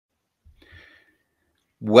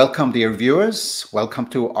Welcome, dear viewers. Welcome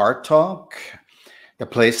to RTalk, the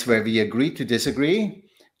place where we agree to disagree.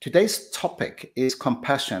 Today's topic is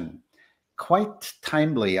compassion. Quite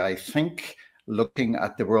timely, I think, looking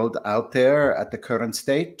at the world out there at the current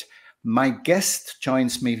state. My guest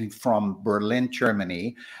joins me from Berlin,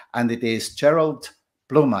 Germany, and it is Gerald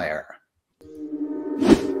Blomeyer.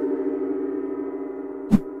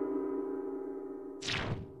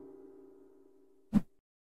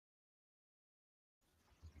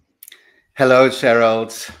 Hello,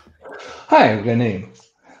 Gerald. Hi, René.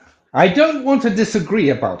 I don't want to disagree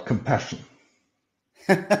about compassion.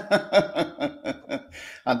 And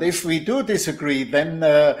if we do disagree, then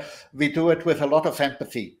we do it with a lot of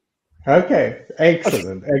empathy. Okay,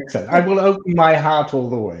 excellent, excellent. I will open my heart all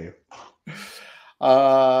the way.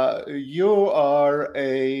 You are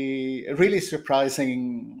a really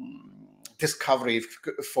surprising discovery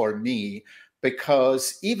for me,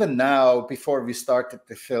 because even now, before we started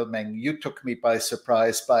the filming, you took me by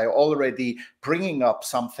surprise by already bringing up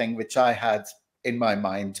something which I had in my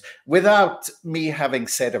mind without me having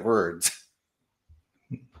said a word.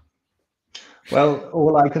 Well,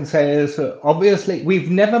 all I can say is, obviously,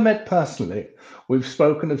 we've never met personally. We've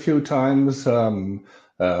spoken a few times, in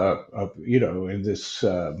this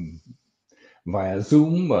via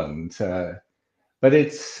Zoom, and but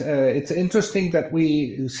it's interesting that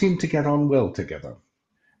we seem to get on well together.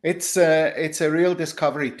 It's a real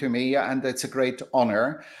discovery to me, and it's a great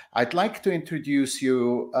honor. I'd like to introduce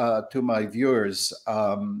you to my viewers,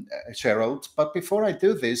 Gerald. But before I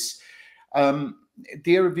do this,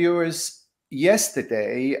 dear viewers,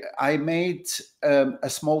 yesterday I made a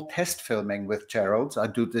small test filming with Gerald. I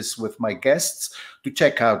do this with my guests to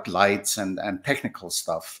check out lights and technical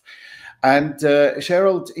stuff. And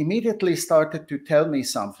Gerald immediately started to tell me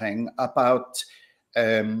something about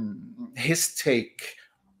his take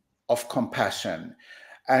of compassion.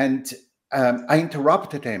 And I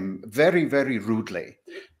interrupted him very, very rudely,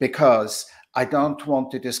 because I don't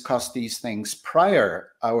want to discuss these things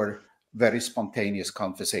prior our very spontaneous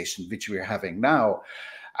conversation, which we're having now.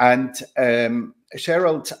 And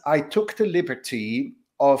Gerald, I took the liberty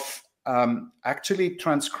of actually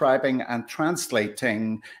transcribing and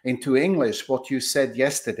translating into English what you said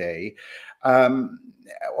yesterday,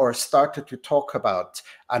 or started to talk about.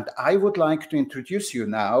 And I would like to introduce you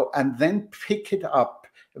now and then pick it up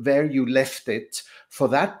where you left it. For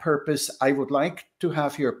that purpose, I would like to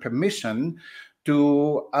have your permission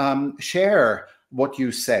to share what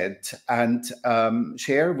you said and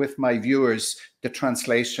share with my viewers the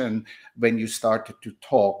translation when you started to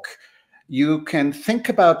talk. You can think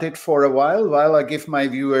about it for a while I give my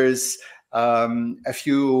viewers a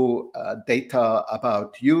few data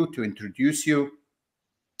about you to introduce you.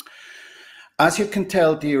 As you can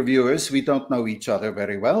tell, dear viewers, we don't know each other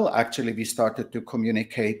very well. Actually, we started to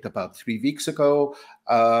communicate about 3 weeks ago.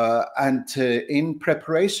 In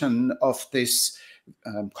preparation of this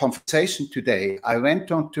conversation today, I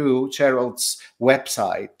went onto Gerald's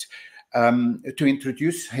website to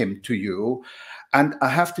introduce him to you. And I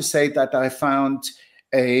have to say that I found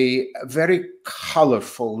a very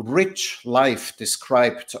colorful, rich life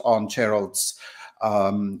described on Gerald's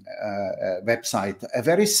website. A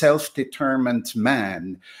very self-determined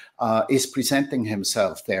man is presenting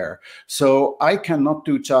himself there. So I cannot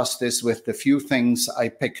do justice with the few things I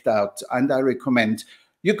picked out, and I recommend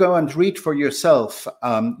you go and read for yourself.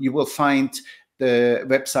 You will find the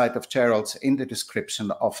website of Gerald's in the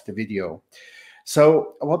description of the video.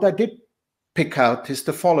 So what I did pick out is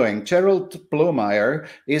the following. Gerald Blomeyer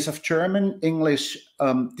is of German-English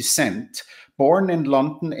descent, born in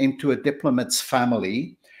London into a diplomat's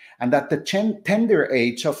family. And at the tender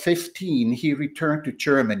age of 15, he returned to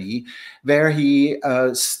Germany, where he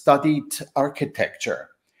studied architecture.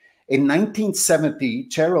 In 1970,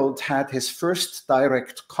 Gerald had his first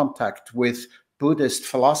direct contact with Buddhist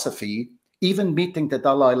philosophy, even meeting the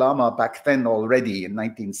Dalai Lama back then already in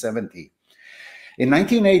 1970. In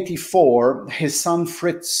 1984, his son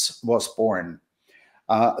Fritz was born.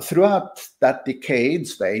 Throughout that decade,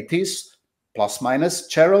 the 80s, plus minus,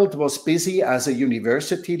 Gerald was busy as a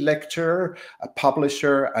university lecturer, a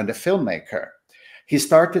publisher, and a filmmaker. He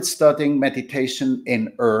started studying meditation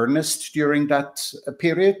in earnest during that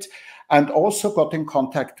period, and also got in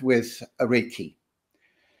contact with Reiki.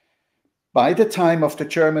 By the time of the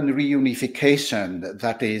German reunification,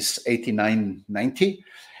 that is 89-90,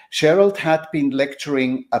 Gerald had been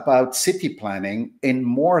lecturing about city planning in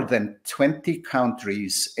more than 20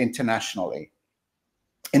 countries internationally.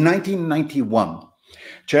 In 1991,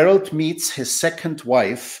 Gerald meets his second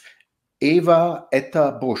wife, Eva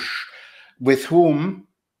Etta Busch, with whom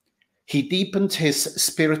he deepened his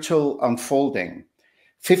spiritual unfolding.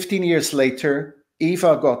 15 years later,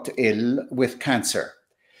 Eva got ill with cancer.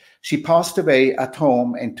 She passed away at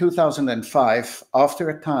home in 2005 after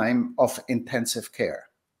a time of intensive care.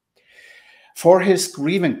 For his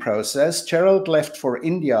grieving process, Gerald left for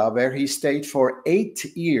India, where he stayed for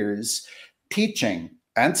 8 years teaching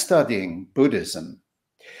and studying Buddhism.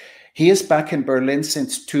 He is back in Berlin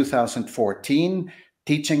since 2014,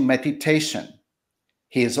 teaching meditation.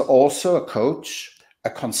 He is also a coach, a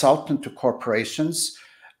consultant to corporations,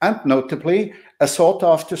 and notably, a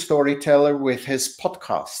sought-after storyteller with his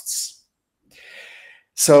podcasts.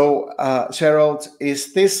 So, Gerald,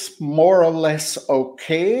 is this more or less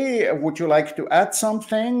okay? Would you like to add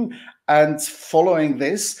something? And following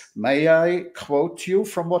this, may I quote you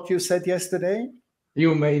from what you said yesterday?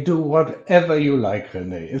 You may do whatever you like,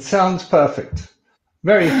 René. It sounds perfect.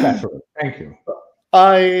 Very flattering. Thank you.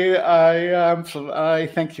 I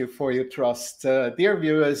thank you for your trust. Dear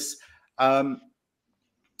viewers,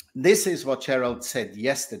 this is what Gerald said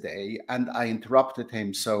yesterday, and I interrupted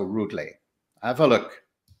him so rudely. Have a look.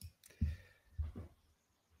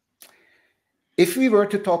 If we were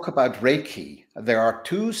to talk about Reiki, there are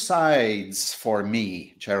two sides for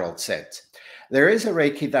me, Gerald said. There is a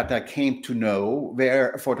Reiki that I came to know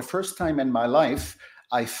where, for the first time in my life,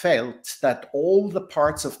 I felt that all the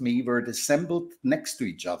parts of me were assembled next to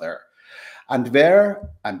each other. And where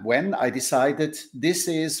and when I decided this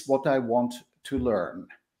is what I want to learn.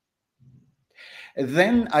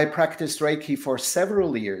 Then I practiced Reiki for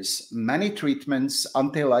several years, many treatments,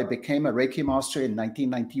 until I became a Reiki master in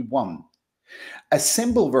 1991. A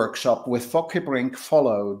symbol workshop with Focke Brink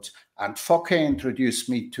followed, and Focke introduced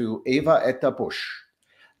me to Eva Etta Busch.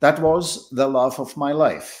 That was the love of my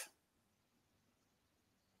life.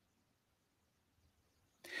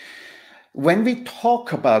 When we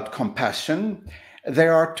talk about compassion,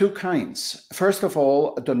 there are two kinds. First of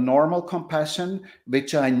all, the normal compassion,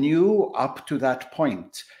 which I knew up to that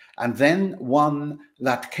point, and then one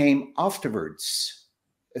that came afterwards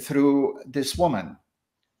through this woman.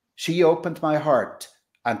 She opened my heart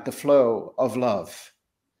and the flow of love,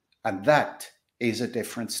 and that is a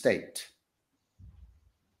different state.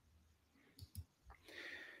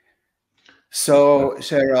 So,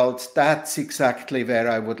 Gerald, that's exactly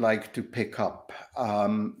where I would like to pick up,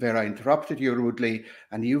 where I interrupted you rudely,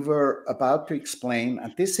 and you were about to explain,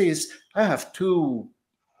 and this is, I have two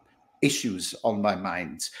issues on my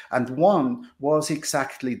mind, and one was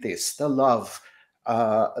exactly this, the love,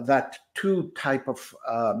 that two type of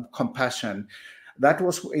compassion. That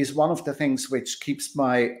is one of the things which keeps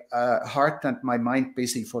my heart and my mind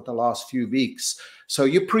busy for the last few weeks. So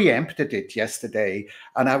you preempted it yesterday,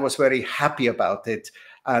 and I was very happy about it.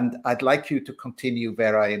 And I'd like you to continue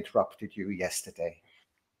where I interrupted you yesterday.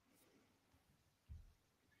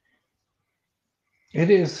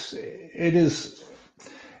 It's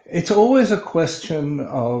always a question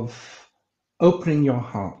of opening your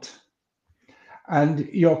heart. And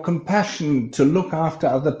your compassion to look after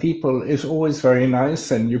other people is always very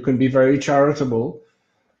nice, and you can be very charitable.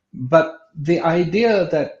 But the idea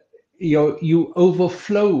that you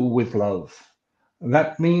overflow with love,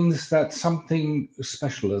 that means that something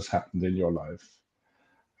special has happened in your life.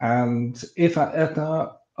 And Eva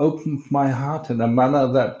Etta opened my heart in a manner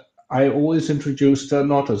that I always introduced her,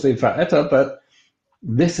 not as Eva Etta, but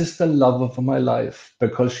this is the love of my life,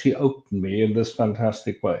 because she opened me in this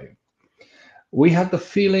fantastic way. We had the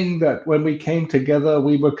feeling that when we came together,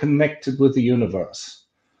 we were connected with the universe.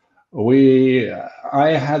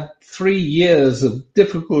 I had 3 years of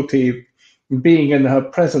difficulty being in her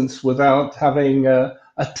presence without having a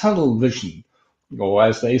tunnel vision, or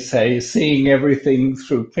as they say, seeing everything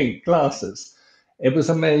through pink glasses. It was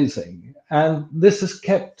amazing. And this has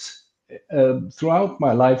kept, throughout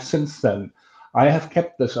my life since then, I have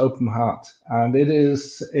kept this open heart. And it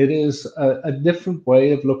is a different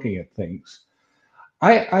way of looking at things.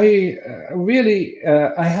 I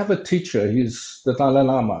have a teacher, he's the Dalai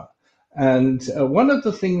Lama. And one of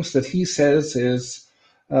the things that he says is,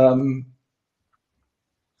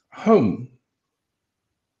 home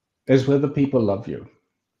is where the people love you.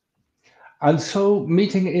 And so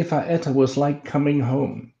meeting Eva Etta was like coming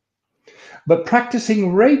home. But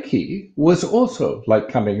practicing Reiki was also like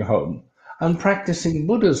coming home. And practicing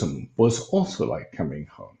Buddhism was also like coming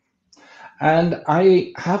home. And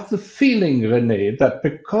I have the feeling, René, that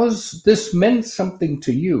because this meant something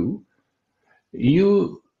to you,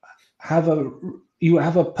 you have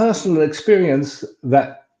a personal experience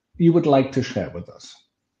that you would like to share with us.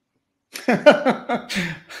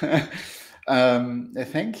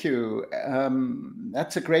 Thank you.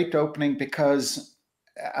 That's a great opening because,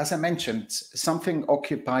 as I mentioned, something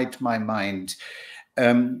occupied my mind.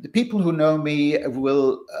 The people who know me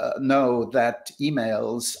will know that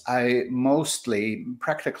emails, I mostly,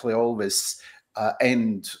 practically always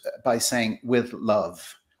end by saying with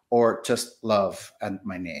love, or just love and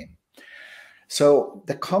my name. So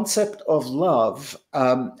the concept of love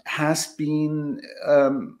has been,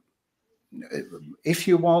 if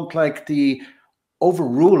you want, like the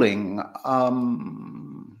overruling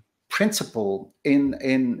principle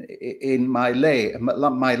in my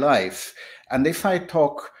life. And if I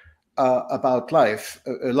talk about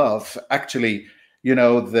love, actually, you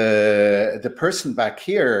know, the person back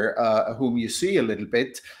here, whom you see a little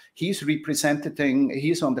bit, he's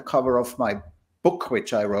on the cover of my book,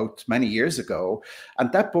 which I wrote many years ago.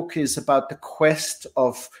 And that book is about the quest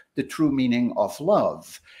of the true meaning of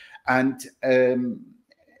love. And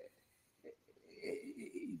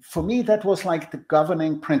for me, that was like the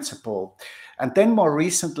governing principle. And then more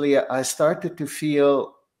recently, I started to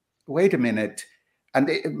feel, wait a minute, and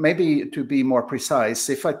maybe to be more precise,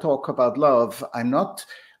 if I talk about love, I'm not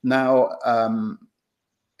now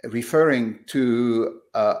referring to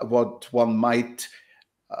what one might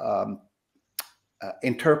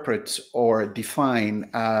interpret or define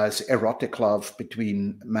as erotic love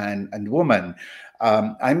between man and woman.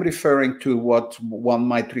 I'm referring to what one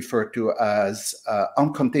might refer to as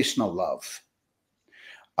unconditional love,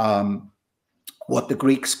 what the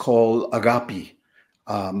Greeks call agape.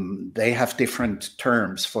 They have different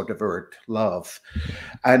terms for the word love.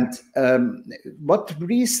 And what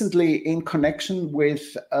recently, in connection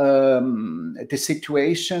with the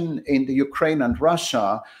situation in the Ukraine and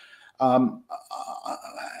Russia,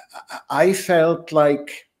 I felt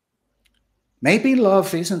like maybe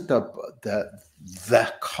love isn't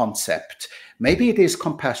the concept. Maybe it is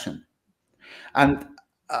compassion. And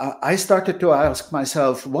I started to ask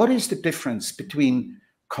myself, what is the difference between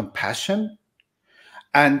compassion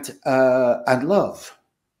and love?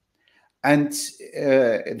 And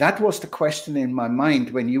that was the question in my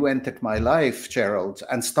mind when you entered my life, Gerald,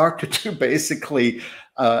 and started to basically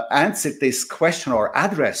answer this question or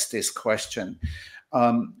address this question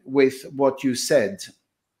with what you said.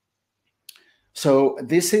 So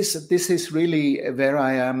this is really where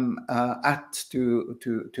I am at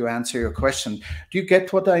to answer your question. Do you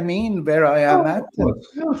get what I mean? Where I am at?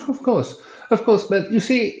 Of course. But you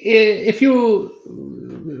see, if you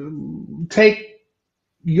take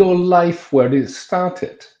your life where it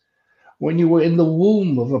started, when you were in the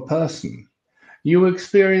womb of a person, you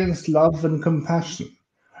experienced love and compassion.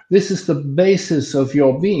 This is the basis of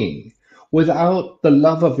your being. Without the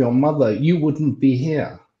love of your mother, you wouldn't be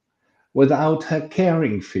here. Without her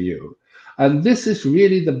caring for you. And this is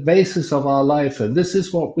really the basis of our life. And this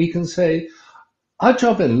is what we can say, our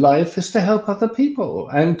job in life is to help other people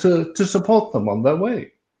and to support them on their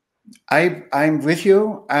way. I'm with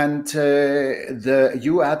you, and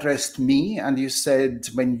you addressed me, and you said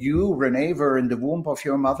when you, René, were in the womb of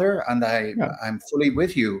your mother, and I'm fully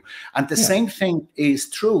with you. And the same thing is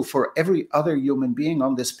true for every other human being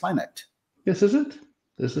on this planet. This is it.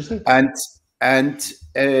 And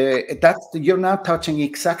that's, you're now touching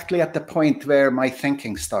exactly at the point where my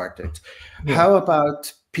thinking started. Yeah. How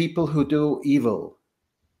about people who do evil?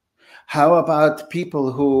 How about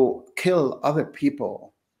people who kill other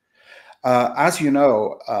people? As you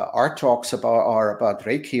know, our talks are about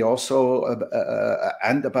Reiki also,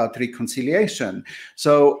 and about reconciliation.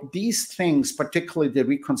 So these things, particularly the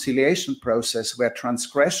reconciliation process where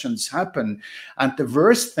transgressions happen, and the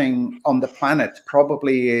worst thing on the planet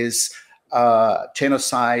probably is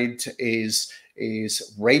genocide, is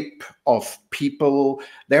rape of people.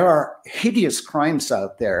 There are hideous crimes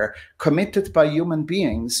out there committed by human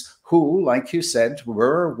beings who, like you said,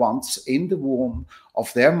 were once in the womb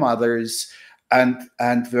of their mothers and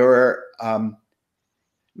were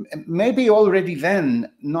maybe already then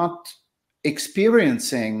not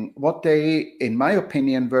experiencing what they, in my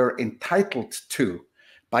opinion, were entitled to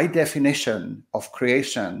by definition of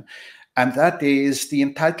creation. And that is the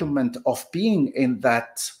entitlement of being in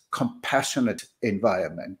that compassionate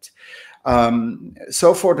environment.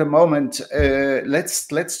 So for the moment,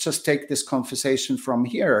 let's just take this conversation from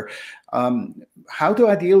here. How do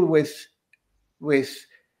I deal with,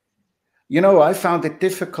 you know, I found it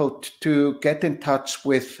difficult to get in touch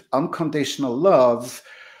with unconditional love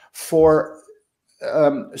for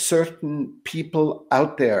certain people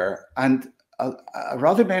out there. And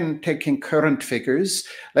rather than taking current figures,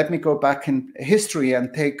 let me go back in history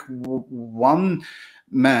and take one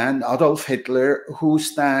man, Adolf Hitler, who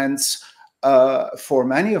stands for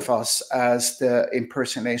many of us as the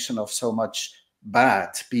impersonation of so much bad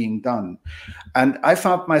being done. And I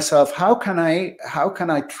found myself, how can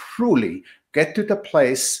I truly get to the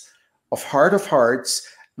place heart of hearts,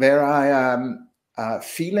 where I am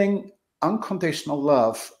feeling unconditional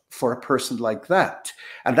love for a person like that.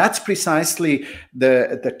 And that's precisely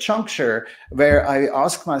the juncture where I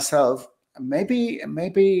ask myself, maybe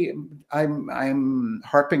I'm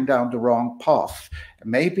harping down the wrong path.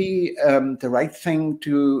 Maybe the right thing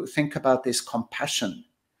to think about is compassion.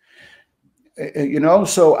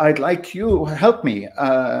 So I'd like you help me.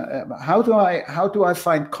 How do I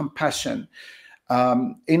find compassion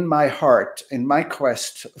in my heart, in my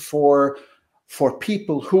quest for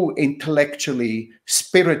people who intellectually,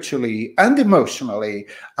 spiritually, and emotionally,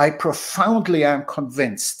 I profoundly am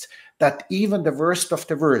convinced that even the worst of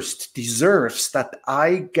the worst deserves that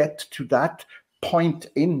I get to that point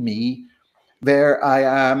in me where I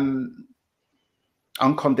am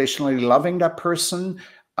unconditionally loving that person,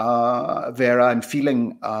 where I'm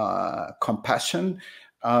feeling compassion.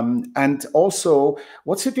 And also,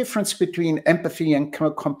 what's the difference between empathy and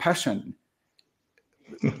compassion?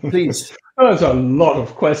 Please. There's a lot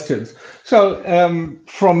of questions. So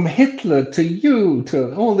from Hitler to you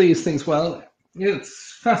to all these things, well,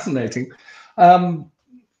 it's fascinating. From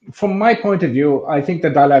my point of view, I think the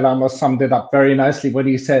Dalai Lama summed it up very nicely when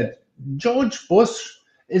he said, George Bush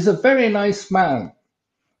is a very nice man,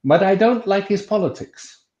 but I don't like his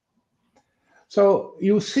politics. So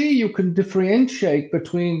you see, you can differentiate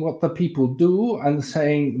between what the people do and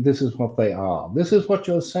saying this is what they are. This is what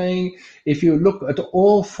you're saying. If you look at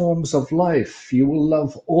all forms of life, you will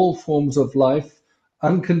love all forms of life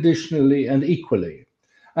unconditionally and equally.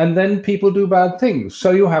 And then people do bad things.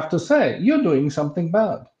 So you have to say, you're doing something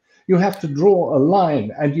bad. You have to draw a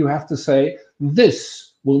line and you have to say,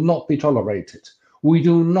 this will not be tolerated. We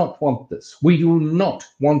do not want this. We do not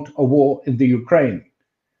want a war in the Ukraine.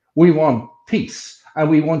 We want peace, and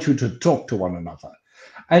we want you to talk to one another.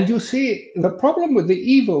 And you see, the problem with the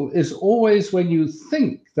evil is always when you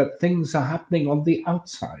think that things are happening on the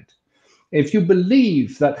outside. If you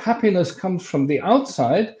believe that happiness comes from the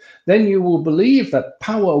outside, then you will believe that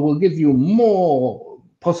power will give you more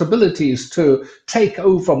possibilities to take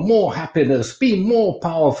over more happiness, be more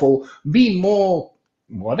powerful, be more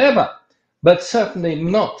whatever, but certainly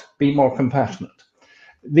not be more compassionate.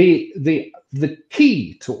 The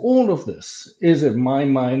key to all of this is, in my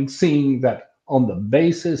mind, seeing that on the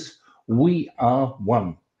basis we are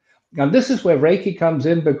one. And this is where Reiki comes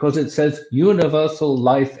in, because it says universal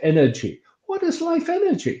life energy. What is life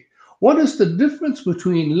energy? What is the difference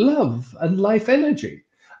between love and life energy?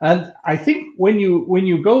 And I think when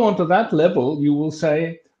you go onto that level, you will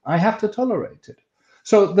say, I have to tolerate it.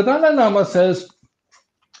 So the Dalai Lama says,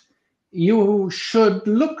 you should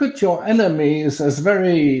look at your enemies as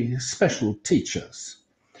very special teachers.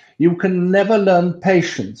 You can never learn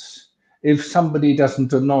patience if somebody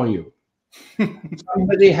doesn't annoy you.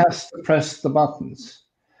 Somebody has to press the buttons.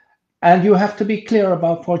 And you have to be clear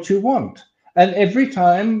about what you want. And every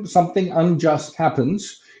time something unjust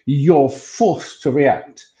happens, you're forced to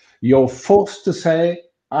react. You're forced to say,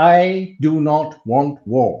 I do not want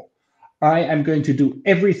war. I am going to do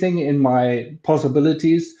everything in my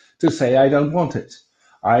possibilities to say I don't want it.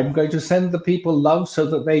 I'm going to send the people love so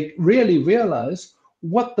that they really realize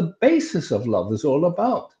what the basis of love is all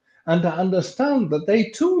about, and to understand that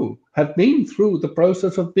they too have been through the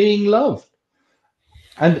process of being loved.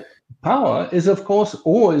 And power is, of course,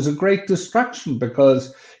 always a great distraction,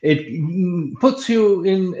 because it puts you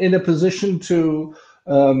in a position to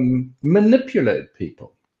manipulate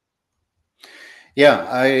people.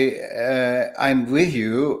 Yeah, I'm with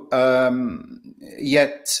you.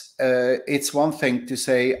 Yet it's one thing to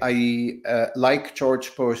say I like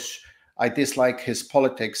George Bush, I dislike his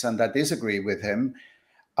politics, and I disagree with him.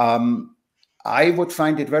 I would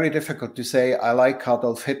find it very difficult to say I like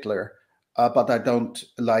Adolf Hitler, but I don't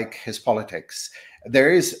like his politics.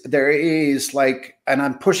 There is like, and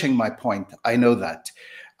I'm pushing my point, I know that.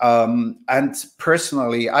 And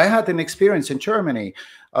personally, I had an experience in Germany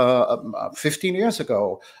 15 years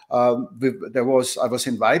ago. I was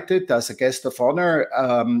invited as a guest of honor.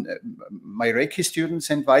 My Reiki students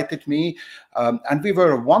invited me, and we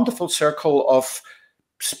were a wonderful circle of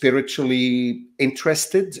spiritually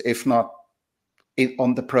interested, if not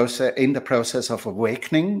in the process of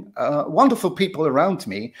awakening, wonderful people around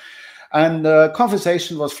me. And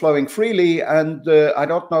conversation was flowing freely, and I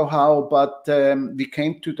don't know how, but we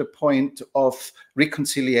came to the point of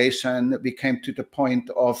reconciliation. We came to the point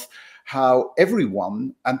of how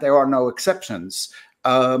everyone, and there are no exceptions,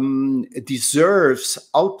 deserves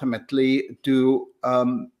ultimately to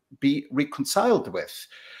be reconciled with.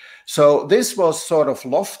 So this was sort of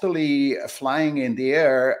loftily flying in the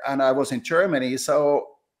air, and I was in Germany,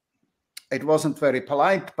 so it wasn't very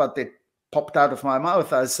polite, but popped out of my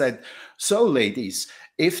mouth. I said, so ladies,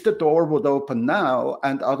 if the door would open now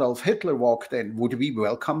and Adolf Hitler walked in, would we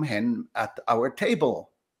welcome him at our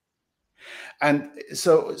table? And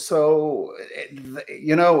so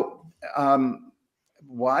you know,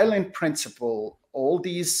 while in principle, all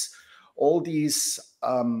these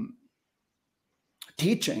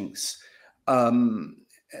teachings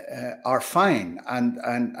are fine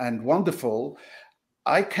and wonderful,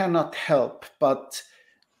 I cannot help but,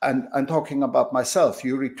 and I'm talking about myself,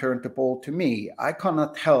 you returned the ball to me, I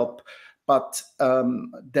cannot help but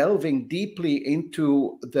delving deeply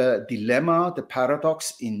into the dilemma, the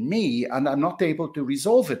paradox in me, and I'm not able to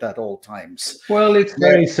resolve it at all times. Well, it's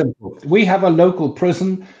very simple. We have a local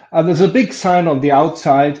prison, and there's a big sign on the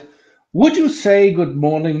outside. Would you say good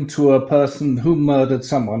morning to a person who murdered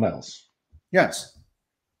someone else? Yes.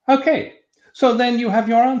 Okay, so then you have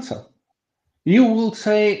your answer. You will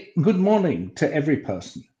say good morning to every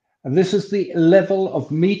person. And this is the level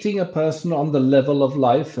of meeting a person on the level of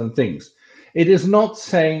life and things. It is not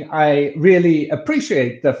saying, I really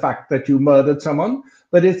appreciate the fact that you murdered someone,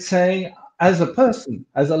 but it's saying, as a person,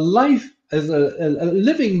 as a life, as a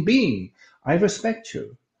living being, I respect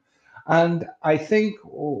you. And I think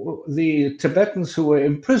the Tibetans who were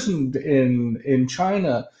imprisoned in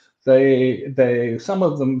China, some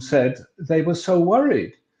of them said they were so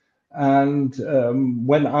worried. And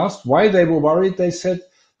when asked why they were worried, they said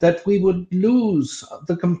that we would lose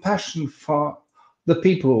the compassion for the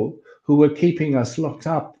people who were keeping us locked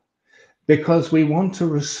up, because we want to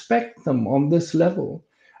respect them on this level.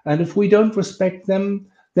 And if we don't respect them,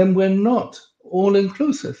 then we're not all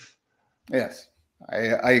inclusive. Yes,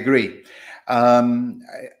 I agree.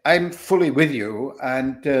 I'm fully with you.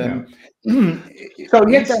 And so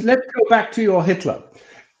let's go back to your Hitler.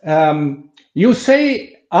 You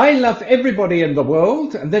say, I love everybody in the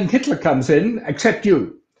world, and then Hitler comes in, except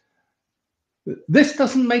you. This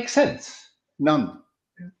doesn't make sense. None.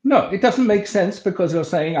 No, it doesn't make sense, because you're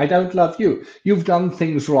saying, I don't love you. You've done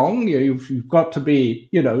things wrong. You've got to be,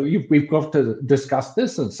 we've got to discuss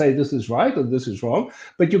this and say this is right and this is wrong.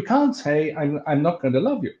 But you can't say, I'm not going to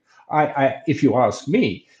love you. If you ask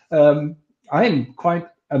me, I'm quite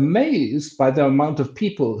amazed by the amount of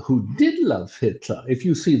people who did love Hitler. If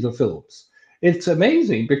you see the films, it's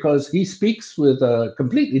amazing, because he speaks with a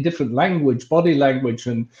completely different language, body language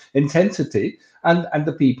and intensity, and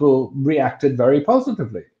the people reacted very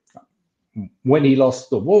positively. When he lost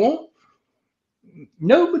the war,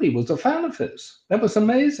 nobody was a fan of his. That was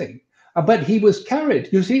amazing. But he was carried,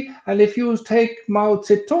 you see. And if you take Mao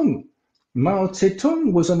Zedong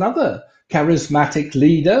was another charismatic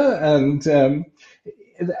leader, and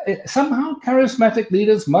somehow charismatic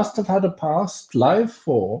leaders must have had a past life,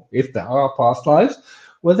 or if there are past lives,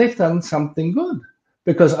 where they've done something good,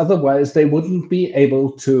 because otherwise they wouldn't be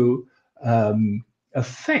able to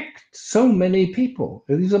affect so many people.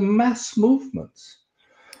 These are mass movements.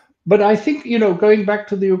 But I think, going back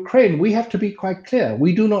to the Ukraine, we have to be quite clear.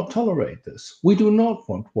 We do not tolerate this. We do not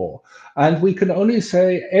want war. And we can only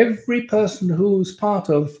say every person who's part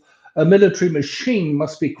of a military machine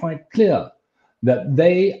must be quite clear that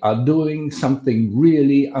they are doing something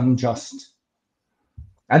really unjust.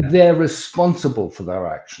 And they're responsible for their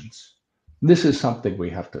actions. This is something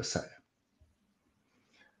we have to say.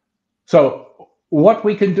 So what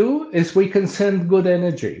we can do is we can send good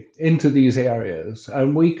energy into these areas,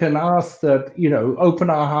 and we can ask that, open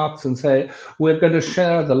our hearts and say, we're going to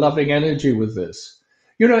share the loving energy with this.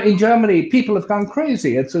 In Germany, people have gone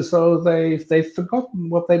crazy. It's as though they've forgotten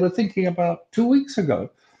what they were thinking about 2 weeks ago.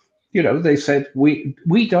 They said, we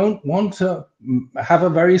don't want to have a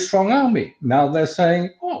very strong army. Now they're saying,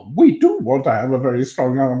 oh, we do want to have a very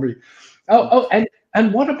strong army.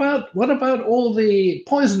 And what about all the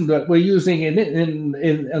poison that we're using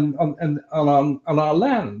on our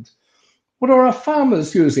land? What are our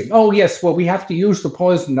farmers using? Oh, yes, well, we have to use the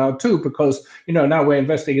poison now too, because now we're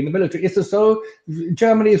investing in the military. It's as though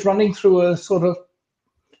Germany is running through a sort of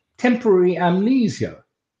temporary amnesia.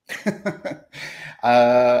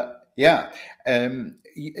 Yeah,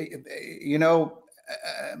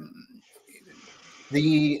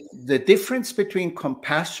 the difference between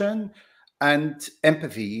compassion and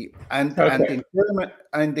empathy, and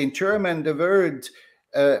in German the word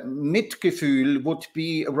Mitgefühl would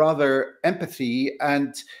be rather empathy,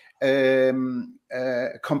 and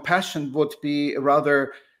compassion would be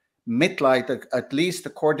rather Mitleid, at least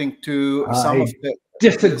according to some of the.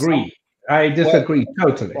 Disagree. I disagree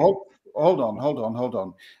totally. Hold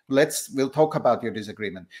on. We'll talk about your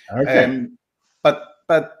disagreement. Okay. But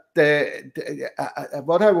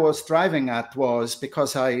what I was driving at was,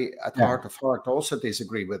 because I, at heart of heart, also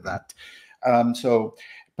disagree with that. So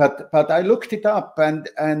But I looked it up, and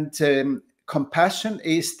compassion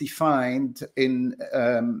is defined in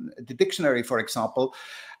the dictionary, for example,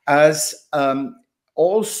 as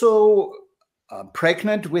also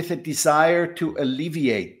pregnant with a desire to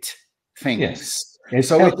alleviate things. Yes,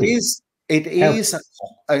 so healthy. it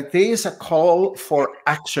is a call for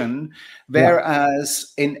action,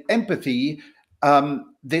 whereas in empathy,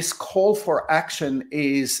 this call for action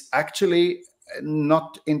is actually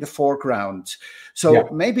not in the foreground. So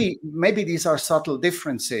maybe these are subtle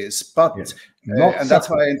differences, but and that's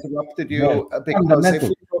why I interrupted you,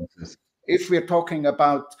 because if we're talking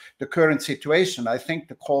about the current situation, I think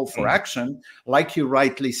the call for action, like you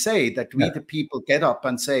rightly say, that we the people get up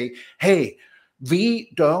and say, hey,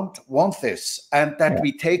 we don't want this, and that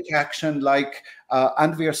we take action, like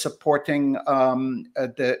and we are supporting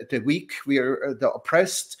the weak, we are the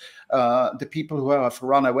oppressed, the people who have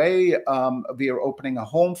run away, we are opening a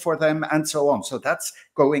home for them, and so on. So that's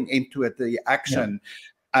going into the action.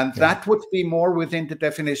 And that would be more within the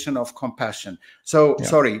definition of compassion. So,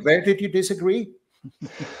 sorry, where did you disagree?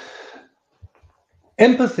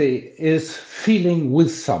 Empathy is feeling with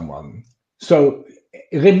someone. So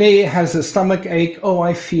René has a stomach ache. Oh,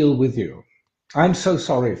 I feel with you. I'm so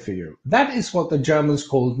sorry for you. That is what the Germans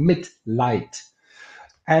call Mitleid.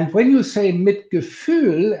 And when you say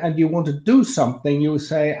Mitgefühl and you want to do something, you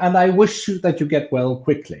say, and I wish that you get well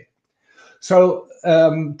quickly. So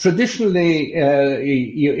traditionally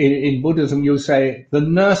in Buddhism, you say the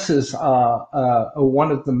nurses are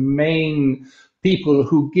one of the main people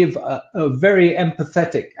who give a very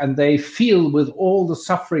empathetic, and they feel with all the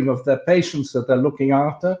suffering of their patients that they're looking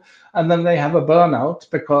after, and then they have a burnout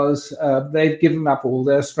because they've given up all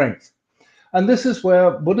their strength. And this is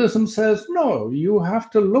where Buddhism says, no, you have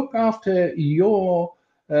to look after your,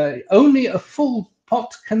 only a full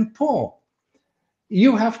pot can pour.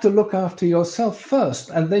 You have to look after yourself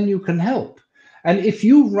first, and then you can help. And if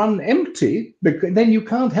you run empty, then you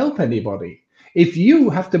can't help anybody. If you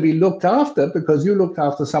have to be looked after because you looked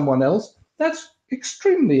after someone else, that's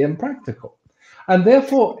extremely impractical. And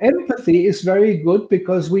therefore, empathy is very good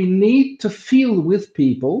because we need to feel with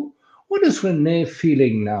people. What is René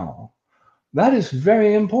feeling now? That is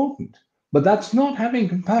very important. But that's not having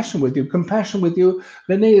compassion with you. Compassion with you,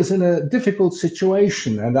 René is in a difficult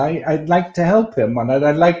situation, and I'd like to help him, and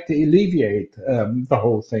I'd like to alleviate the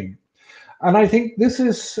whole thing. And I think this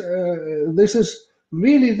is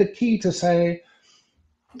really the key to say,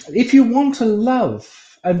 if you want to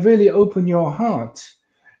love and really open your heart,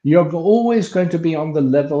 you're always going to be on the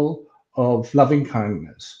level of loving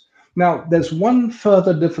kindness. Now, there's one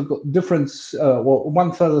further difference, or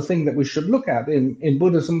one further thing that we should look at. In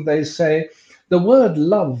Buddhism, they say the word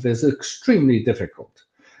love is extremely difficult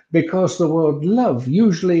because the word love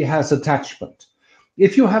usually has attachment.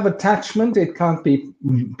 If you have attachment, it can't be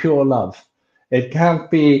pure love. It can't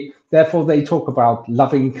be, therefore they talk about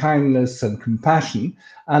loving kindness and compassion.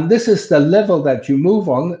 And this is the level that you move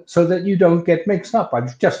on so that you don't get mixed up.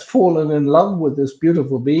 I've just fallen in love with this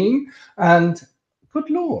beautiful being, and good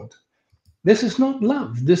Lord, this is not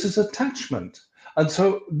love, this is attachment. And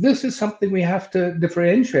so this is something we have to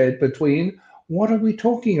differentiate between. What are we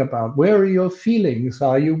talking about? Where are your feelings?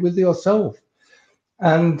 Are you with yourself?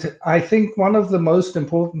 And I think one of the most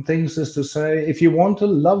important things is to say, if you want to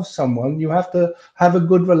love someone, you have to have a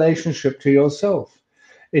good relationship to yourself.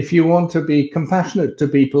 If you want to be compassionate to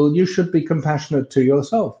people, you should be compassionate to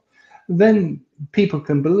yourself. Then people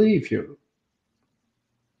can believe you.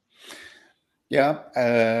 Yeah,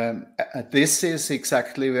 this is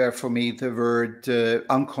exactly where, for me, the word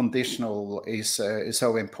unconditional is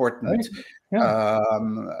so important. Right.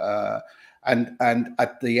 Yeah. And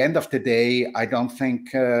at the end of the day, I don't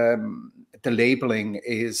think the labeling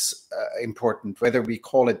is important, whether we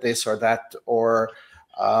call it this or that, or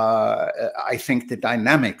I think the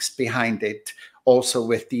dynamics behind it, also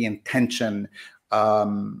with the intention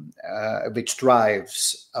which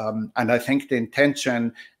drives. And I think the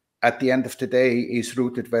intention at the end of the day is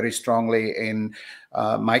rooted very strongly in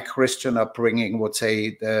my Christian upbringing, would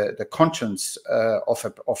say the conscience of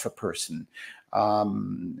a person.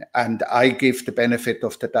 And I give the benefit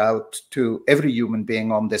of the doubt to every human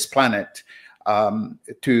being on this planet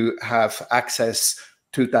to have access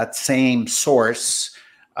to that same source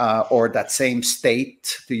or that same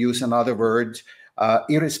state, to use another word,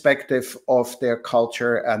 irrespective of their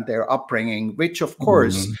culture and their upbringing, which of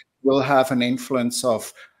course will have an influence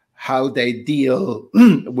of how they deal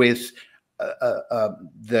with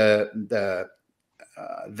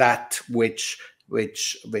that which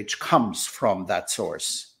comes from that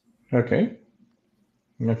source. Okay.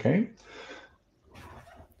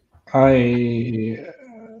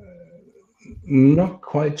 not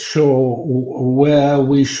quite sure where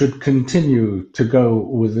we should continue to go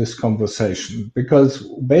with this conversation, because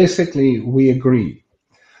basically we agree.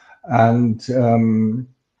 And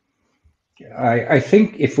I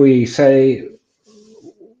think if we say,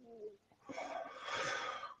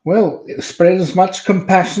 well, spread as much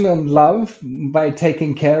compassion and love by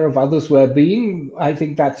taking care of others' well-being, I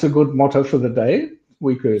think that's a good motto for the day.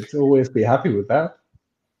 We could always be happy with that.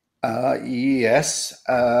 Yes,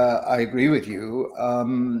 I agree with you.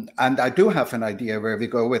 And I do have an idea where we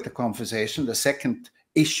go with the conversation. The second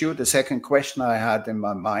issue, the second question I had in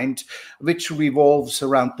my mind, which revolves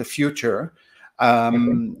around the future.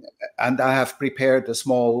 And I have prepared a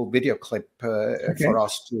small video clip for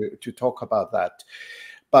us to talk about that.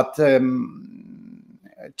 But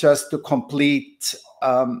just to complete,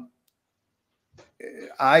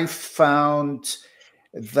 I found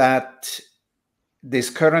that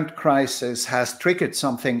this current crisis has triggered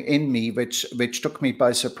something in me which took me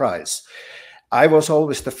by surprise. I was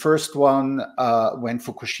always the first one when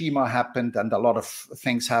Fukushima happened and a lot of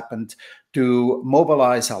things happened to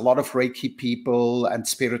mobilize a lot of Reiki people and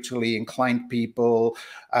spiritually inclined people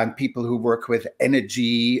and people who work with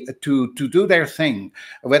energy to do their thing,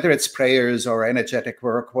 whether it's prayers or energetic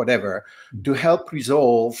work, whatever, to help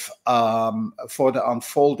resolve for the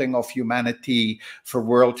unfolding of humanity, for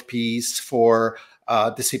world peace, for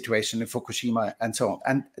the situation in Fukushima and so on.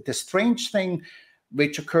 And the strange thing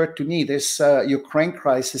which occurred to me, this Ukraine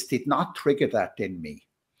crisis did not trigger that in me.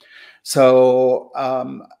 So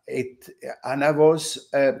and I was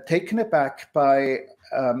taken aback by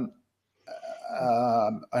an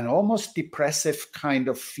almost depressive kind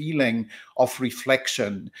of feeling of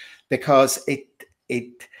reflection, because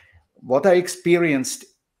what I experienced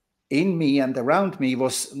in me and around me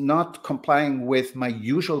was not complying with my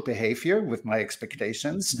usual behavior, with my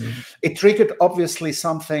expectations. Mm-hmm. It triggered obviously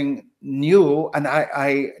something new, and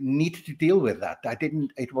I needed to deal with that.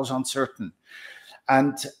 It was uncertain.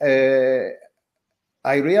 And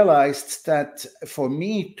I realized that for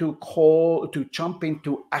me to jump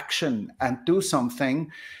into action and do something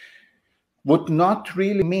would not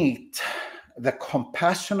really meet the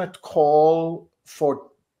compassionate call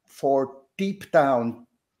for deep down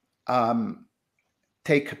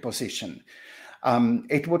take a position.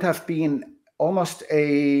 It would have been almost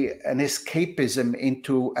an escapism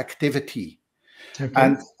into activity.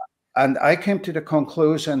 Okay. And I came to the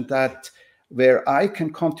conclusion that where I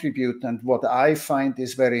can contribute and what I find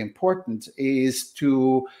is very important is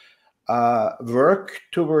to work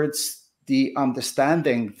towards the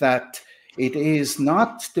understanding that it is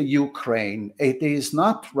not the Ukraine, it is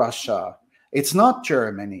not Russia, it's not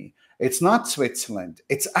Germany, it's not Switzerland.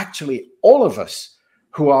 It's actually all of us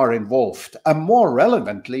who are involved. And more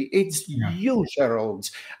relevantly, it's you, Gerald,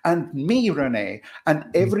 and me, René, and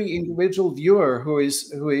every individual viewer who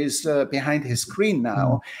is behind his screen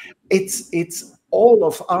now. It's all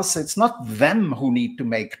of us. It's not them who need to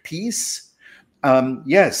make peace.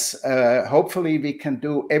 Yes, hopefully we can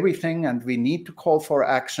do everything, and we need to call for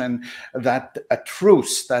action, that a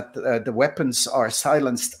truce, that the weapons are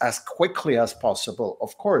silenced as quickly as possible,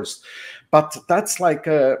 of course. But that's like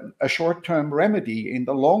a short-term remedy. In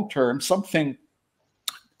the long term, something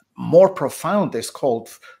more profound is called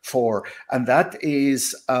for, and that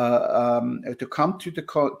is to come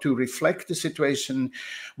to reflect the situation.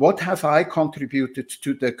 What have I contributed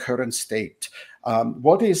to the current state?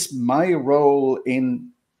 What is my role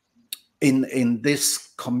in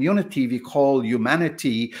this community we call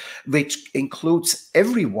humanity, which includes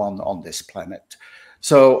everyone on this planet?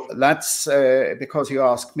 So that's because you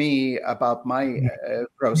asked me about my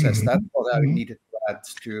process. That's what I needed to add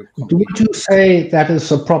to complete. Would you say that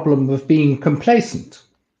is a problem of being complacent?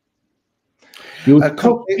 You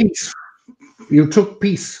took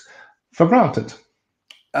peace for granted.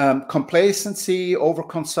 Complacency,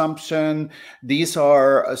 overconsumption, these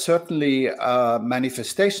are certainly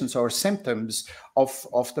manifestations or symptoms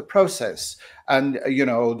of the process. And, you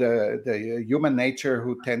know, the human nature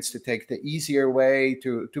who tends to take the easier way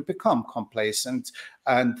to become complacent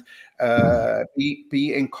and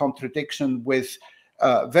be in contradiction with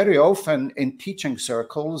very often in teaching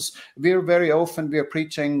circles, we're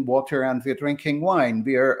preaching water and we're drinking wine.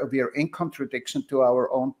 We are in contradiction to our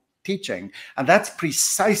own teaching. And that's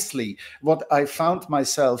precisely what I found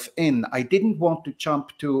myself in. I didn't want to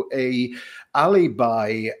jump to a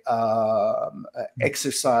alibi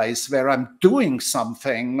exercise where I'm doing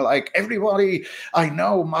something like everybody I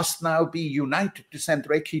know must now be united to send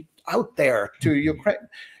Reiki out there to Ukraine.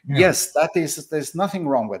 Yeah. Yes, there's nothing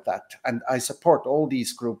wrong with that. And I support all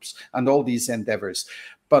these groups and all these endeavors.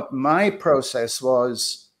 But my process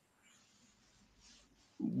was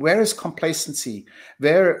where is complacency?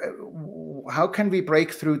 How can we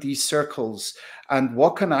break through these circles? And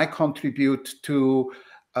what can I contribute to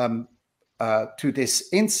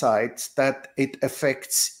this insight that it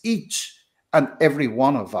affects each and every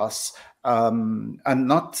one of us, and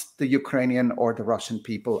not the Ukrainian or the Russian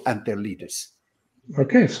people and their leaders?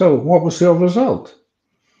 Okay, so what was your result?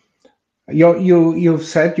 You've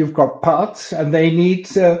said you've got parts and they need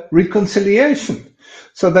reconciliation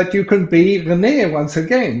so that you can be René once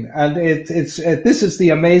again. And this is the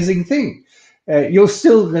amazing thing. You're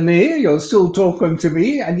still René, you're still talking to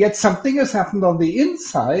me, and yet something has happened on the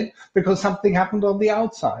inside because something happened on the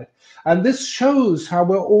outside. And this shows how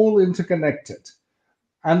we're all interconnected.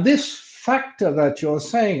 And this factor that you're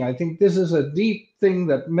saying, I think this is a deep thing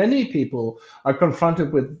that many people are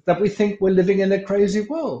confronted with, that we think we're living in a crazy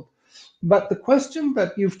world. But the question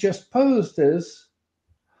that you've just posed is,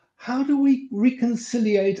 how do we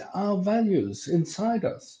reconciliate our values inside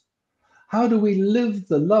us? How do we live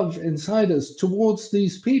the love inside us towards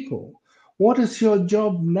these people? What is your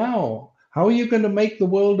job now? How are you going to make the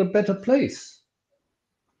world a better place?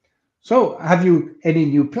 So have you any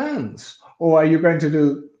new plans? Or are you going to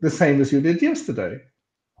do the same as you did yesterday?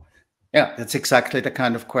 Yeah, that's exactly the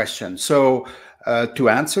kind of question. So to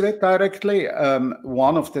answer it directly,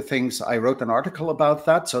 one of the things, I wrote an article about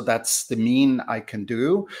that. So that's the mean I can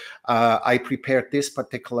do. I prepared this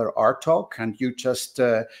particular RTalk, and you just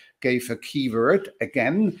gave a keyword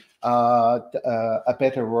again. A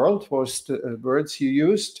better world was the words you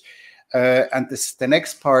used. And the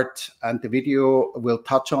next part and the video will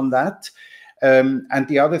touch on that. And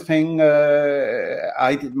the other thing,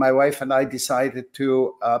 my wife and I decided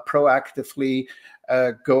to proactively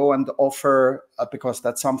go and offer, because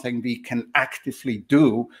that's something we can actively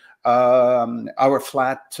do, our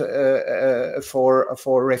flat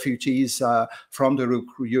for refugees from the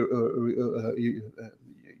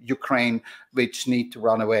Ukraine, which need to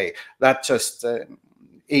run away. That just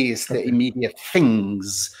is the immediate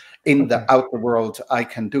things in the outer world I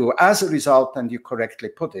can do as a result, and you correctly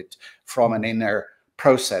put it, from an inner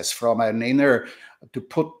process, from an inner, to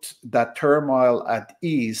put that turmoil at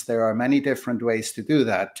ease. There are many different ways to do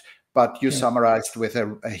that, but you summarized with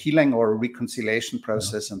a healing or a reconciliation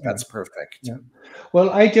process, and that's perfect. Yeah.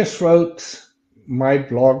 Well, I just wrote my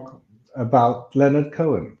blog about Leonard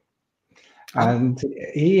Cohen. And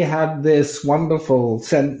he had this wonderful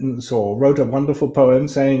sentence, or wrote a wonderful poem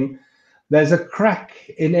saying, "There's a crack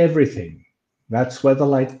in everything. That's where the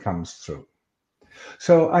light comes through."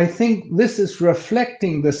 So I think this is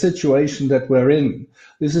reflecting the situation that we're in.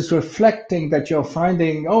 This is reflecting that you're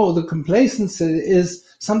finding, oh, the complacency is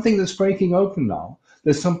something that's breaking open now.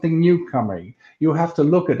 There's something new coming. You have to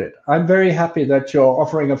look at it. I'm very happy that you're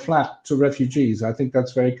offering a flat to refugees. I think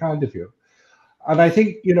that's very kind of you. And I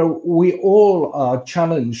think, we all are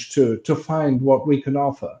challenged to find what we can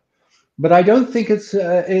offer. But I don't think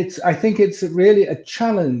I think it's really a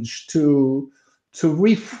challenge to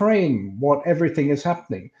reframe what everything is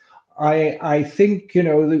happening. I think,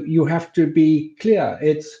 you have to be clear.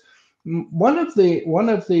 It's one of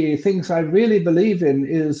the things I really believe in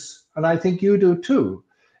is, and I think you do too,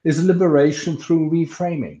 is liberation through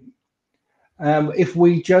reframing. If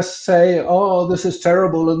we just say, "Oh, this is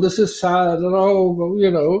terrible and this is sad," and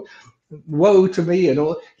 "Oh, woe to me," and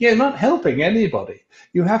all, you're not helping anybody.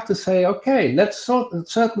 You have to say, "Okay,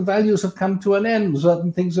 certain values have come to an end.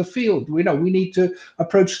 Certain things are failed. We need to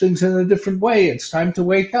approach things in a different way. It's time to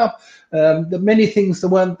wake up. Many things that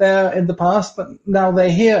weren't there in the past, but now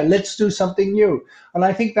they're here. Let's do something new." And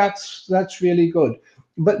I think that's really good.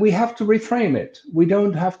 But we have to reframe it. We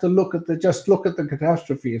don't have to just look at the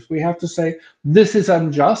catastrophes. We have to say, this is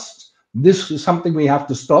unjust. This is something we have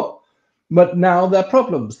to stop. But now there are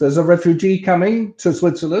problems. There's a refugee coming to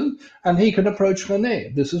Switzerland, and he can approach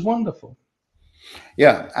René. This is wonderful.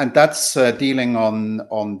 Yeah, and that's dealing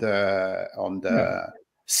on the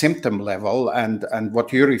symptom level, and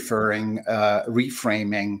what you're referring,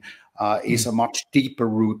 reframing, is a much deeper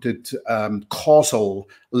rooted causal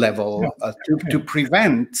level to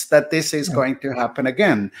prevent that this is going to happen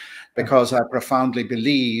again, because I profoundly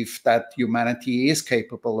believe that humanity is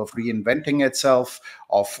capable of reinventing itself,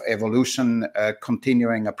 of evolution,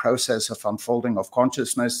 continuing a process of unfolding of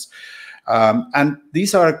consciousness. And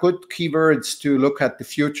these are good keywords to look at the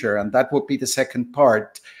future, and that would be the second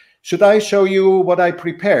part. Should I show you what I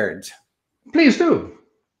prepared? Please do.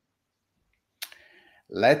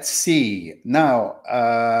 Let's see. Now,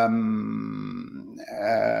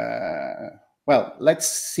 well, let's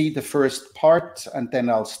see the first part, and then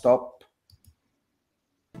I'll stop.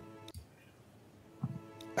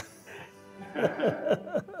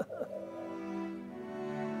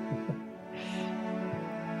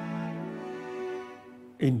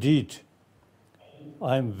 Indeed,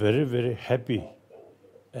 I am very, very happy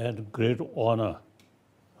and great honor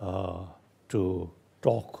to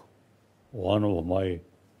talk one of my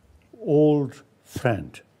old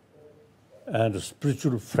friend and a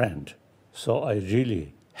spiritual friend. So I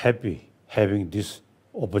really happy having this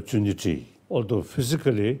opportunity. Although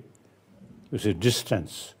physically it's a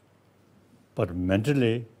distance, but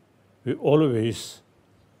mentally we always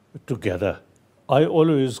together. I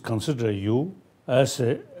always consider you as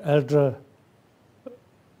an elder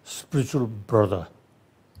spiritual brother.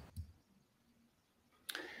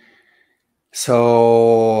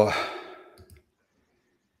 So,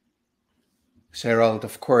 Gerald,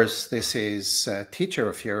 of course, this is a teacher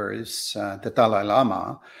of yours, the Dalai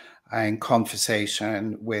Lama, in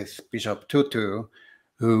conversation with Bishop Tutu,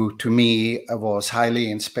 who to me was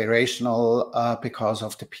highly inspirational because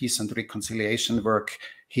of the peace and reconciliation work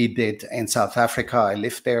he did in South Africa. I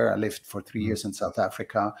lived there. I lived for 3 years in South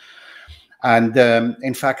Africa. And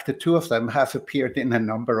in fact, the two of them have appeared in a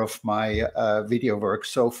number of my video work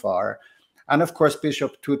so far. And of course,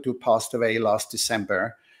 Bishop Tutu passed away last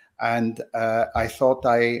December. And I thought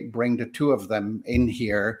I bring the two of them in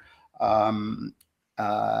here.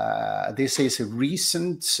 This is a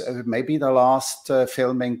recent, maybe the last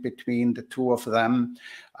filming between the two of them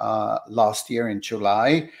last year in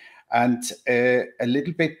July. And a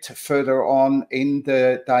little bit further on in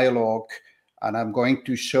the dialogue, and I'm going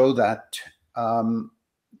to show that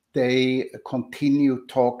they continue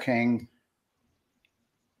talking.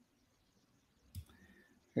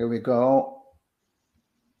 Here we go.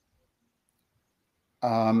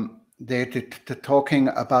 They're talking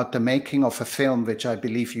about the making of a film, which I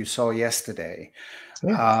believe you saw yesterday.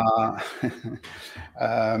 Yeah.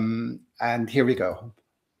 And here we go.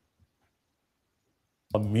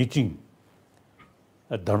 A meeting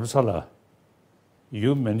at Dharamsala,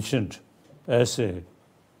 you mentioned as a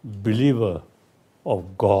believer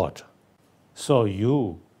of God. So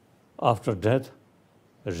you, after that,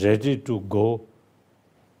 ready to go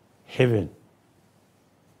heaven.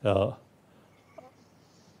 I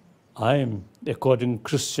am, according to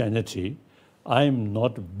Christianity, I am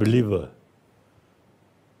not a believer.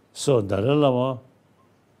 So Dalai Lama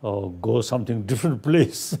go something different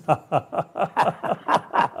place.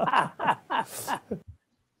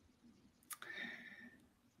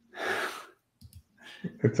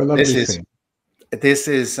 It's a lovely thing. This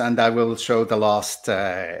is, and I will show the last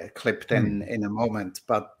clip then in a moment,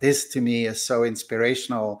 but this to me is so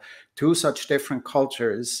inspirational. Two such different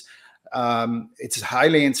cultures. It's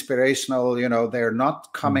highly inspirational. You know, they're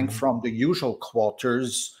not coming from the usual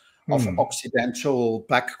quarters of Occidental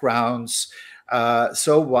backgrounds.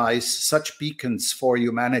 So wise, such beacons for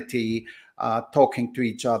humanity, talking to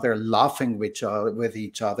each other, laughing with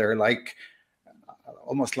each other, like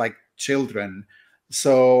almost like children.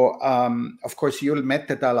 So, of course, you met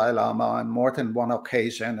the Dalai Lama on more than one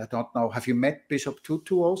occasion. I don't know. Have you met Bishop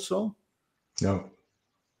Tutu also? No.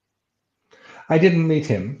 I didn't meet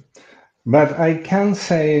him. But I can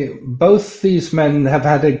say both these men have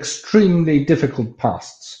had extremely difficult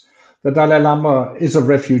pasts. The Dalai Lama is a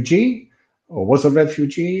refugee, or was a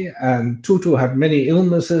refugee, and Tutu had many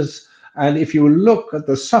illnesses. And if you look at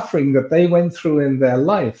the suffering that they went through in their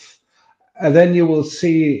life, then you will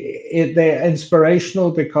see they're inspirational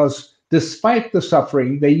because despite the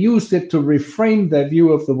suffering, they used it to reframe their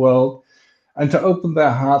view of the world and to open their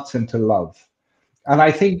hearts into love. And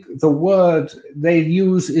I think the word they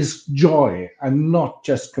use is joy and not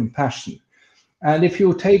just compassion. And if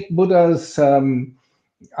you take Buddha's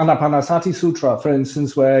Anapanasati Sutra, for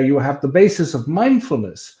instance, where you have the basis of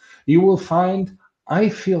mindfulness, you will find, I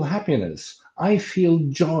feel happiness, I feel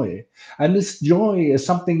joy. And this joy is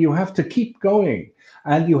something you have to keep going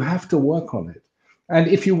and you have to work on it. And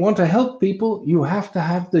if you want to help people, you have to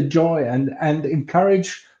have the joy and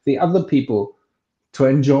encourage the other people to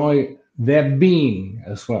enjoy their being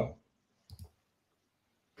as well.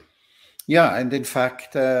 Yeah, and in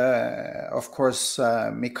fact, of course,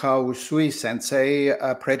 Mikao Usui Sensei,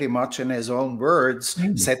 pretty much in his own words,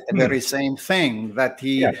 said the very same thing, that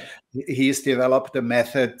he's developed a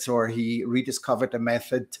method, or he rediscovered a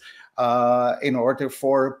method in order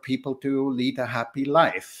for people to lead a happy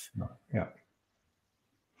life. Yeah.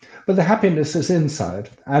 But the happiness is inside.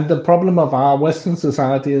 And the problem of our Western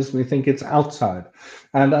society is we think it's outside.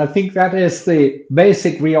 And I think that is the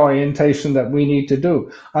basic reorientation that we need to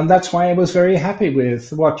do. And that's why I was very happy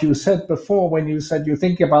with what you said before when you said you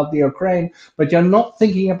think about the Ukraine, but you're not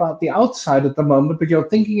thinking about the outside at the moment, but you're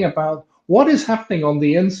thinking about what is happening on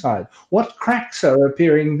the inside? What cracks are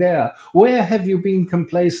appearing there? Where have you been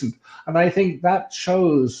complacent? And I think that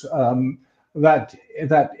shows that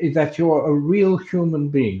you're a real human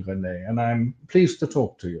being, René, and I'm pleased to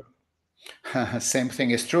talk to you. Same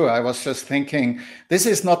thing is true. I was just thinking, this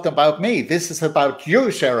is not about me. This is about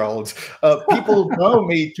you, Gerald. People know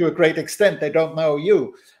me to a great extent. They don't know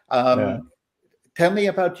you. Tell me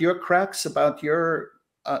about your cracks, about your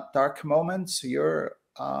dark moments, your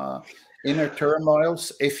inner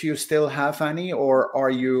turmoils, if you still have any, or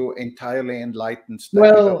are you entirely enlightened?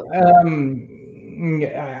 Well,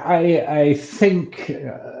 I think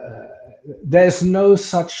there's no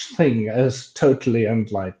such thing as totally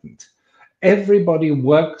enlightened. Everybody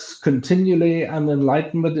works continually, and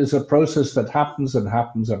enlightenment is a process that happens and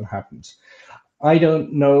happens and happens. I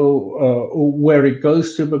don't know where it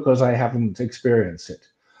goes to because I haven't experienced it.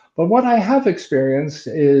 But what I have experienced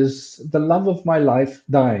is the love of my life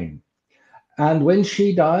dying. And when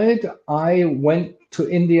she died, I went to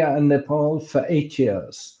India and Nepal for 8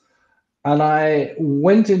 years. And I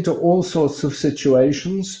went into all sorts of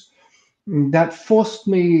situations that forced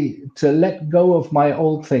me to let go of my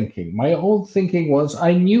old thinking. My old thinking was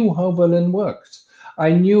I knew how Berlin worked.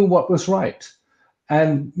 I knew what was right.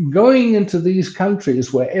 And going into these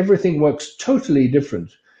countries where everything works totally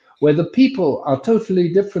different, where the people are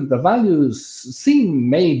totally different, the values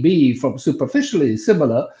maybe from superficially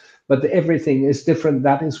similar, but everything is different.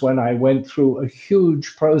 That is when I went through a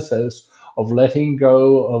huge process of letting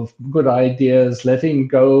go of good ideas, letting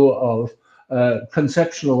go of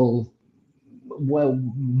conceptual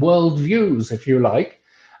world views, if you like,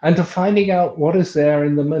 and to finding out what is there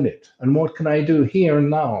in the minute and what can I do here and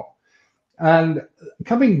now. And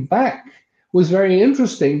coming back was very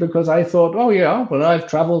interesting because I thought, oh yeah, well, I've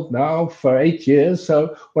traveled now for 8 years,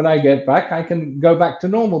 so when I get back, I can go back to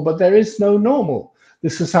normal. But there is no normal. The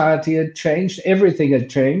society had changed, everything had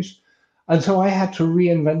changed. And so I had to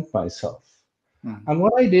reinvent myself. And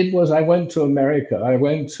what I did was I went to America. I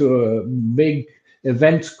went to a big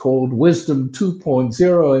event called Wisdom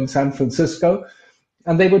 2.0 in San Francisco.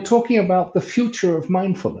 And they were talking about the future of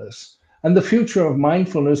mindfulness. And the future of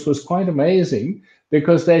mindfulness was quite amazing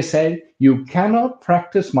because they said you cannot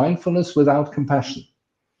practice mindfulness without compassion.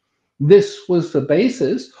 This was the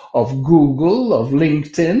basis of Google, of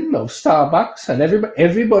LinkedIn, of Starbucks, and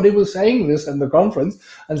everybody was saying this in the conference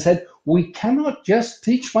and said, we cannot just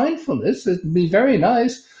teach mindfulness. It'd be very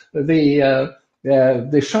nice. The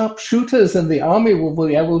sharpshooters in the army will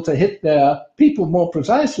be able to hit their people more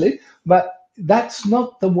precisely, but that's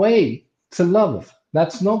not the way to love.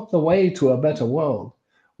 That's not the way to a better world.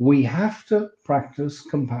 We have to practice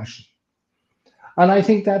compassion. And I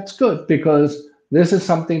think that's good because this is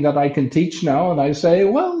something that I can teach now. And I say,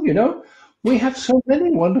 well, you know, we have so many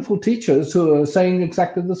wonderful teachers who are saying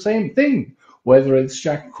exactly the same thing, whether it's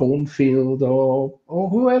Jack Cornfield or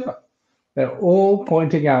whoever. They're all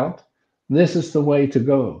pointing out, this is the way to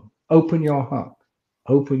go. Open your heart.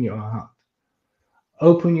 Open your heart.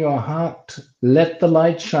 Open your heart. Let the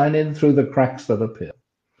light shine in through the cracks that appear.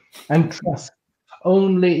 And trust.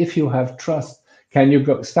 Only if you have trust can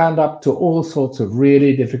you stand up to all sorts of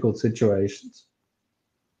really difficult situations.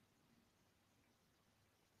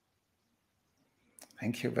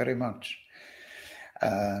 Thank you very much.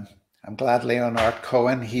 I'm glad Leonard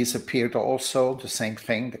Cohen, he's appeared also, the same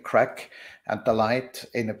thing, the crack and the light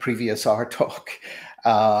in a previous RTalk.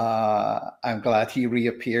 I'm glad he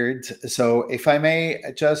reappeared. So if I may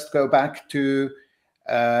just go back to,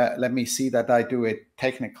 let me see that I do it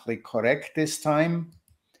technically correct this time.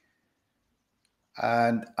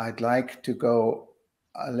 And I'd like to go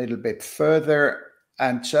a little bit further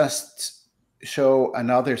and just show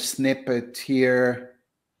another snippet here.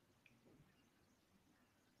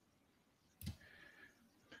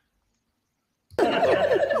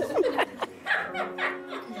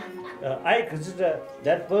 I consider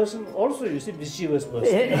that person also is a mischievous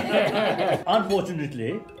person.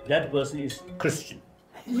 Unfortunately, that person is Christian.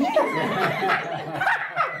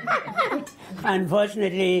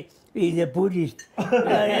 Unfortunately, he's a Buddhist.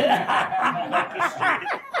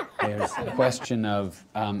 There's a question of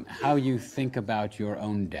how you think about your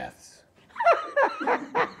own death.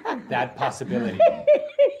 That possibility.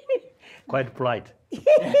 Quite polite.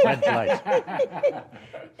 Quite polite.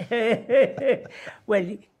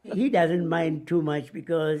 Well, he doesn't mind too much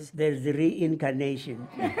because there's the reincarnation.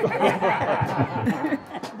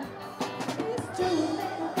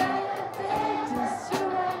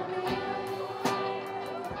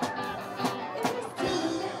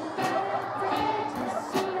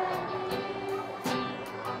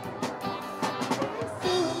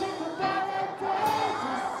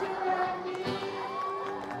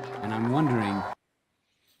 And I'm wondering.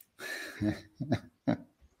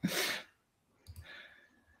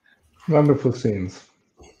 Wonderful scenes.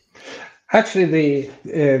 Actually,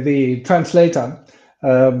 the translator,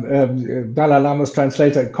 Dalai Lama's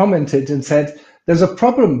translator, commented and said, "There's a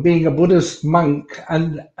problem being a Buddhist monk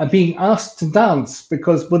and being asked to dance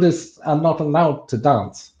because Buddhists are not allowed to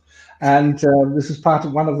dance, and this is part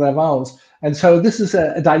of one of their vows." And so this is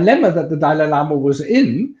a dilemma that the Dalai Lama was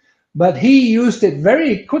in, but he used it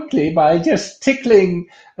very quickly by just tickling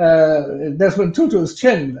Desmond Tutu's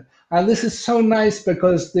chin. And this is so nice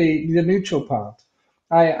because the mutual part.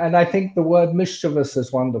 I think the word mischievous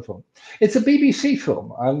is wonderful. It's a BBC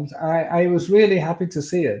film, and I was really happy to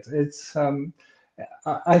see it. It's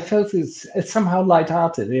I felt it's somehow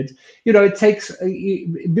lighthearted. It takes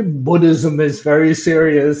Buddhism is very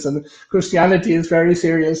serious and Christianity is very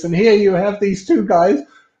serious, and here you have these two guys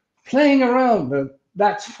playing around. And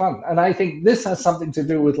that's fun, and I think this has something to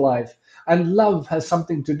do with life, and love has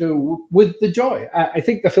something to do with the joy. I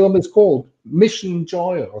think the film is called Mission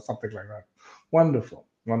Joy or something like that. Wonderful,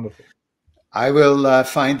 wonderful. I will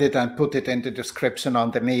find it and put it in the description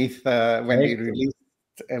underneath when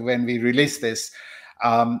we release this.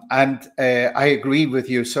 And I agree with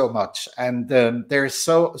you so much. And there's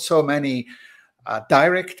so many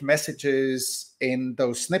direct messages in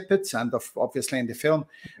those snippets, and obviously in the film,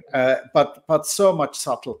 but so much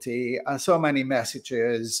subtlety, so many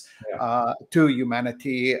messages to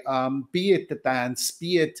humanity. Be it the dance,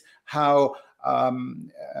 be it how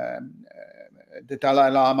the Dalai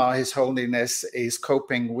Lama, His Holiness, is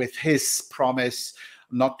coping with his promise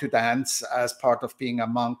not to dance as part of being a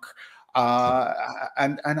monk,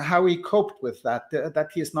 and how he coped with that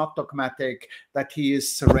he is not dogmatic, that he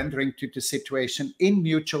is surrendering to the situation in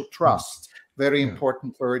mutual trust. Very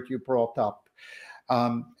important word you brought up.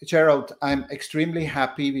 Gerald, I'm extremely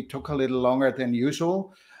happy we took a little longer than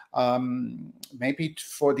usual. Maybe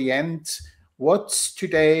for the end, what's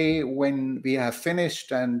today when we have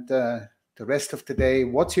finished and the rest of the day,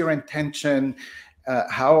 what's your intention?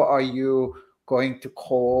 How are you going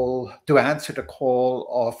to answer the call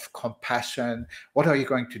of compassion? What are you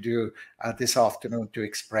going to do this afternoon to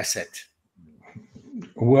express it?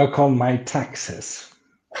 Work on my taxes.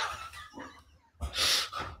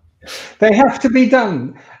 They have to be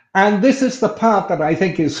done. And this is the part that I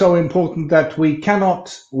think is so important, that we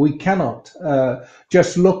cannot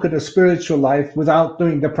just look at a spiritual life without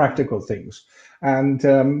doing the practical things.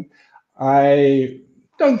 And I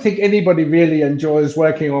don't think anybody really enjoys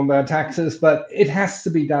working on their taxes, but it has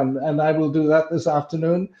to be done. And I will do that this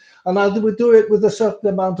afternoon. And I will do it with a certain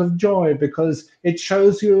amount of joy, because it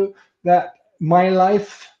shows you that my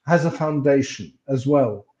life has a foundation as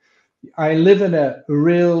well. I live in a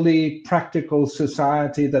really practical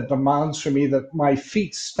society that demands from me that my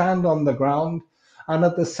feet stand on the ground. And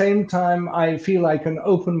at the same time, I feel I can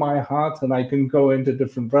open my heart and I can go into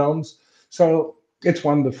different realms. So it's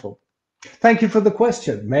wonderful. Thank you for the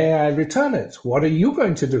question. May I return it? What are you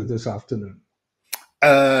going to do this afternoon?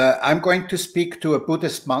 I'm going to speak to a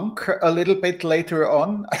Buddhist monk a little bit later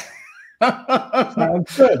on.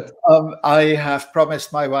 Sounds good. I have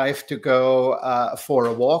promised my wife to go for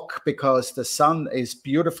a walk because the sun is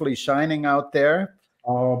beautifully shining out there.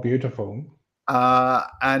 Oh, beautiful.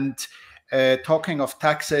 And talking of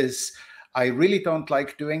taxes, I really don't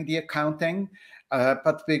like doing the accounting.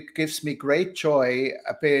 But it gives me great joy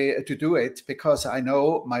to do it, because I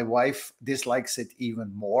know my wife dislikes it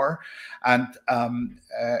even more. And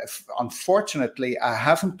unfortunately, I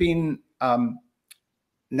haven't been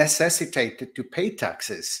necessitated to pay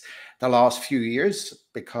taxes the last few years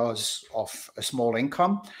because of a small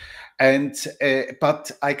income. And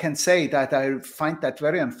but I can say that I find that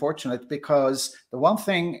very unfortunate, because the one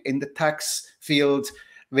thing in the tax field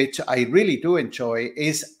which I really do enjoy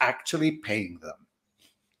is actually paying them.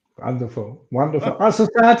 Wonderful, wonderful. Our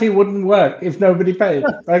society wouldn't work if nobody paid.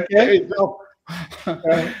 Okay. So,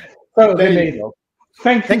 René,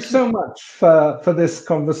 thank you so much for this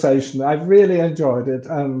conversation. I've really enjoyed it,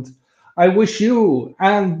 and I wish you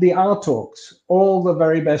and the RTalks all the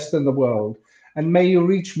very best in the world. And may you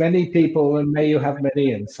reach many people, and may you have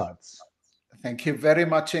many insights. Thank you very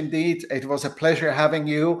much indeed. It was a pleasure having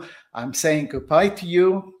you. I'm saying goodbye to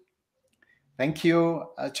you. Thank you,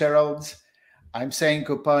 Gerald. I'm saying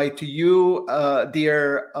goodbye to you,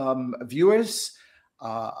 dear viewers.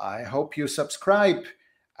 I hope you subscribe,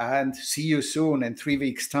 and see you soon in 3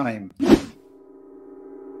 weeks' time.